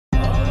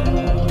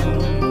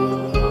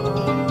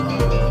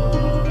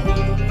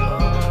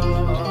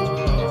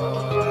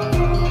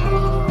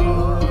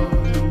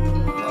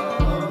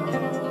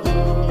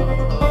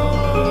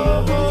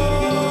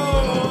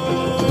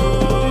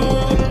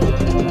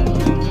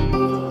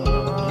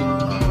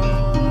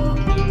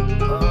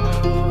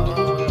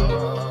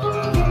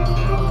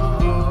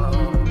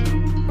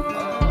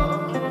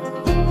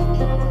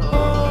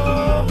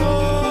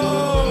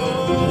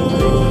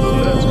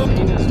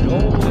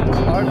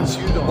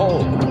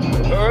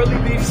early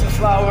leaves of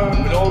flower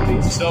would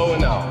only sow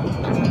an hour.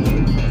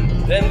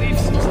 Then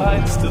leaves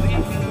subsides to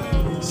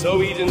leaf,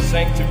 so Eden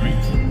sank to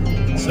grief.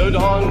 So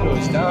dawn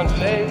goes down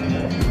today,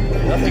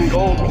 nothing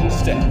gold can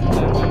stay.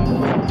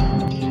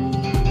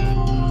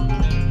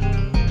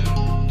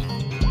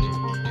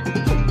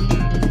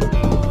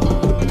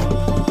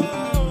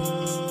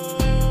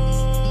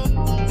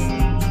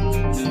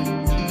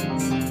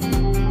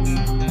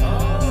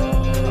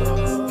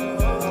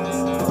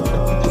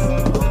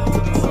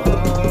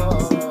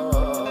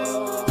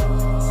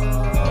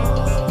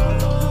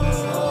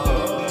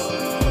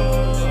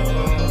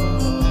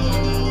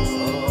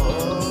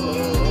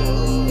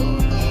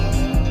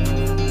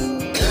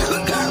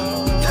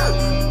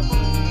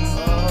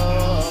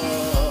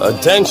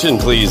 Attention,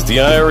 please. The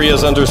area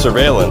is under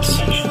surveillance.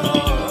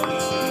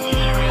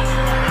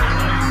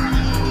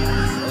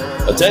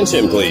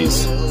 Attention,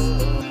 please.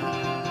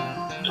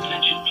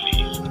 Attention,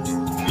 please.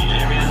 The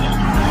area is...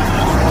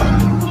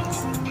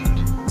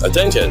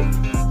 Attention.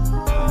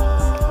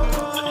 Attention,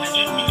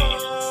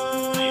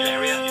 please. The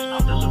area is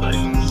under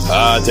surveillance.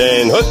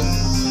 Attention. Hut.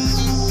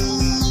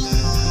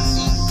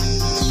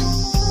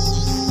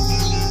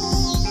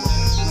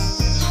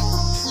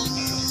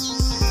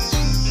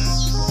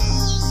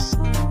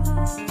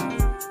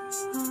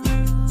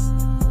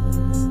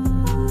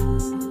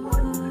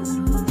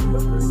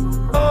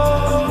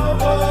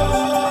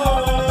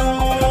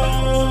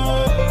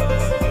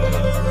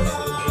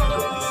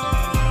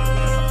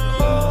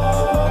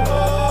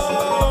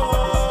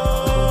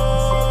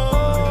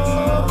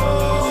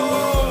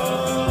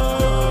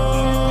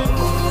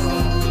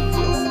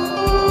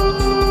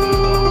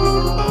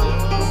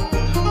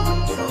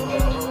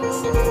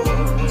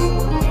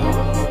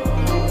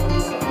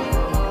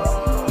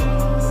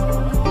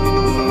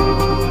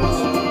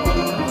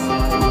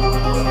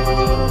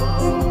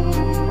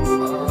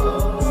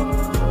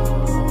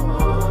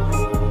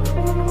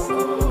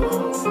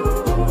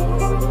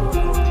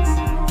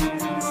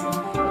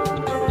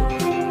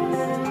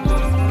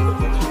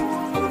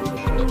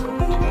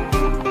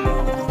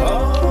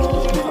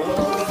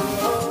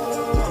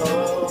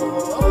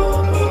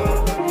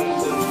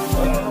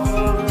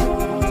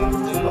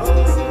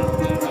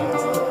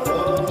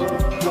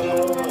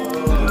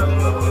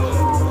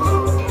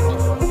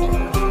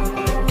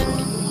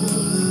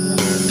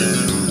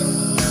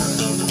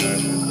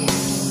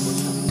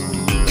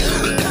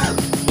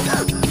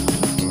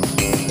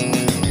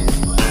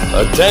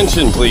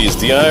 Attention, please.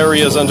 The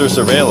area is under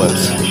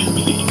surveillance.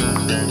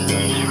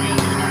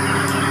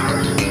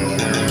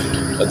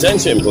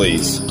 Attention,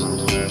 please.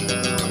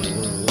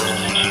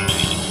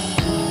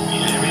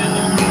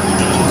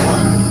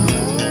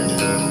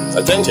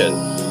 Attention.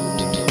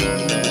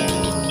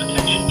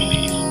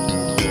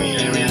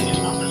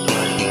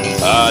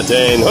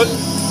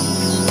 Attention, please.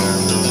 The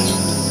area is under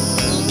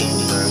surveillance.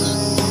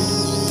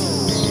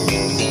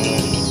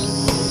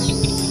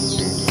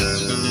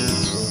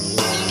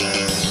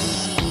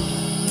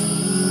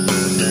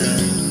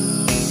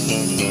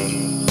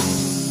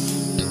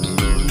 Attention.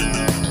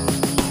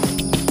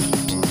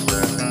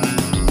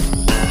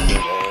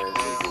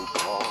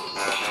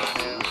 Hut.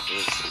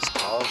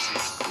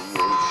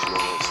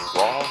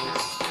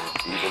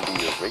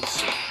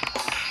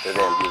 That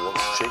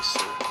ambulance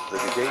chaser, the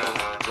gator,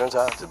 turns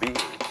out to be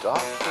a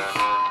doctor.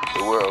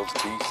 The world's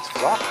beast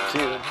flocked to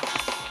him.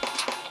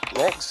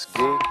 Next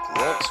gig,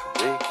 next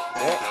rig,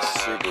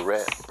 next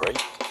cigarette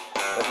break.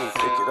 Let me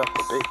pick it up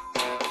a bit,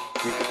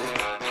 gigabit,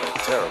 a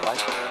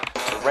terabyte.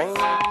 Terrain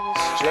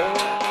is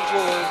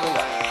changing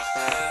overnight.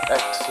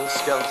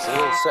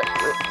 Exoskeletal set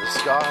lit the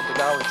scar, but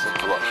now it's a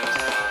blunt.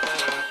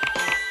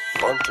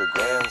 Bunter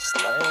grand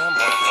slam on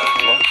my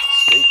blunt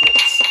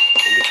statements.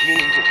 In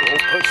between the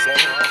goalposts,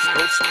 analyze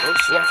coast to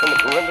coast, left on the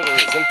perimeter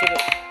is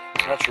infinite.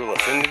 Natural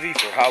affinity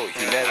for how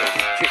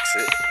humanity kicks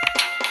it.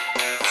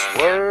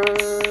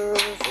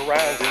 Swerve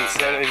around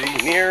insanity,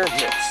 near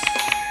miss.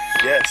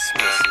 Yes,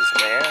 Mrs.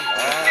 Ma'am,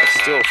 I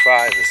still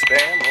fry the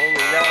spam,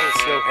 only now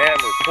it's no ham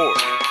or pork.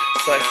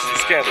 Slice to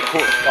scan the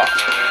cork pop.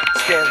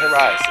 Scan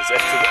horizons, F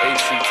to the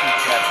ACT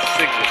cast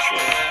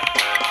signature.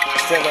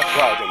 Stand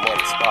upright in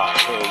one spot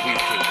for a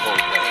week in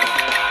cold weather.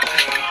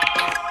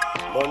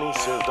 Money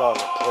served on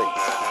a plate,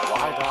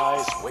 wide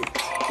eyes wait,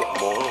 get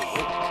more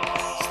weight,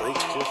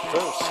 slate your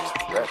thirst,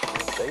 grab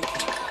your bait,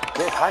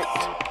 get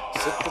hyped,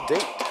 set the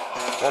date,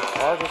 all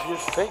part of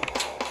your fate,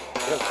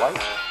 get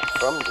white,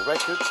 from the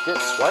records get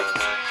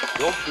swiped,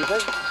 don't be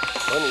late,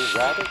 money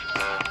rabbit,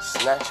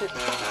 snatch it,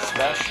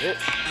 smash it,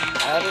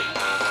 have it,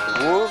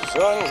 the wolves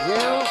on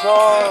heels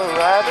are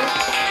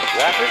rabbits,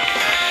 rabbit,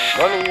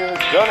 money you're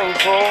gunning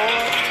for,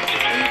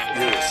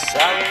 eat your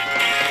salad.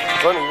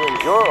 Funny when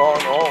you're on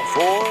all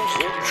fours,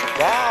 it's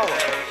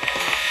valor.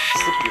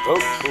 Slip your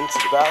vote into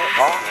the ballot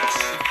box.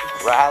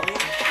 Rally.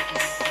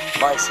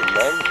 Mice and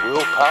men,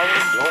 willpower,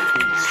 don't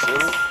be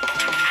silly.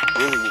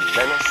 Really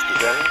menace the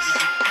dentist.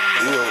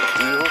 Real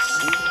deal,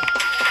 see.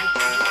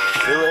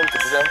 Fill in the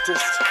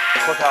dentist.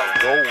 Pluck out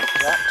gold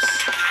caps.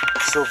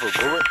 Silver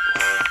bullet.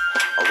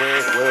 I wear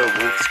the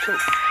werewolf's coat.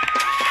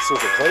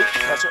 Silver plate,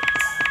 catch up.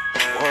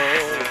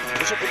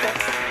 One, push up the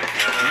back.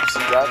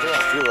 driver,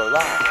 I feel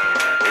alive.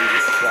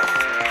 Ladies flat.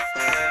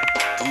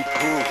 Deep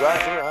pool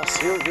driver, I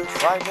feel good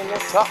fight in the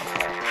top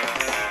hat.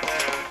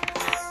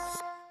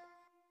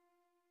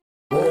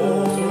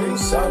 Morning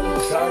sun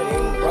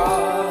shining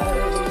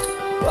bright.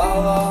 La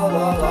la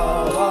la la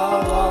la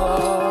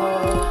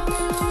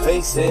la.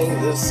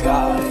 Facing the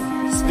sky,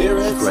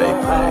 spirits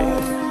are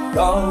high.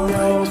 Gong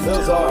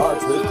fills our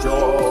hearts with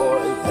joy.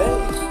 Hey,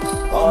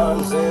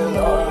 arms in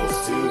arms,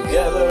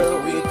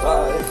 together we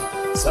climb.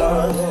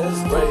 Sun is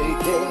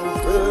breaking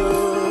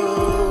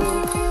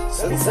through.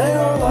 Sensei,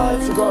 our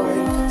lives are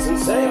growing.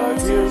 Sensei, our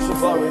tears are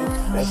flowing.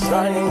 And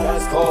shining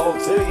has called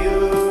to you.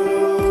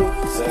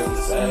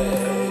 Sensei.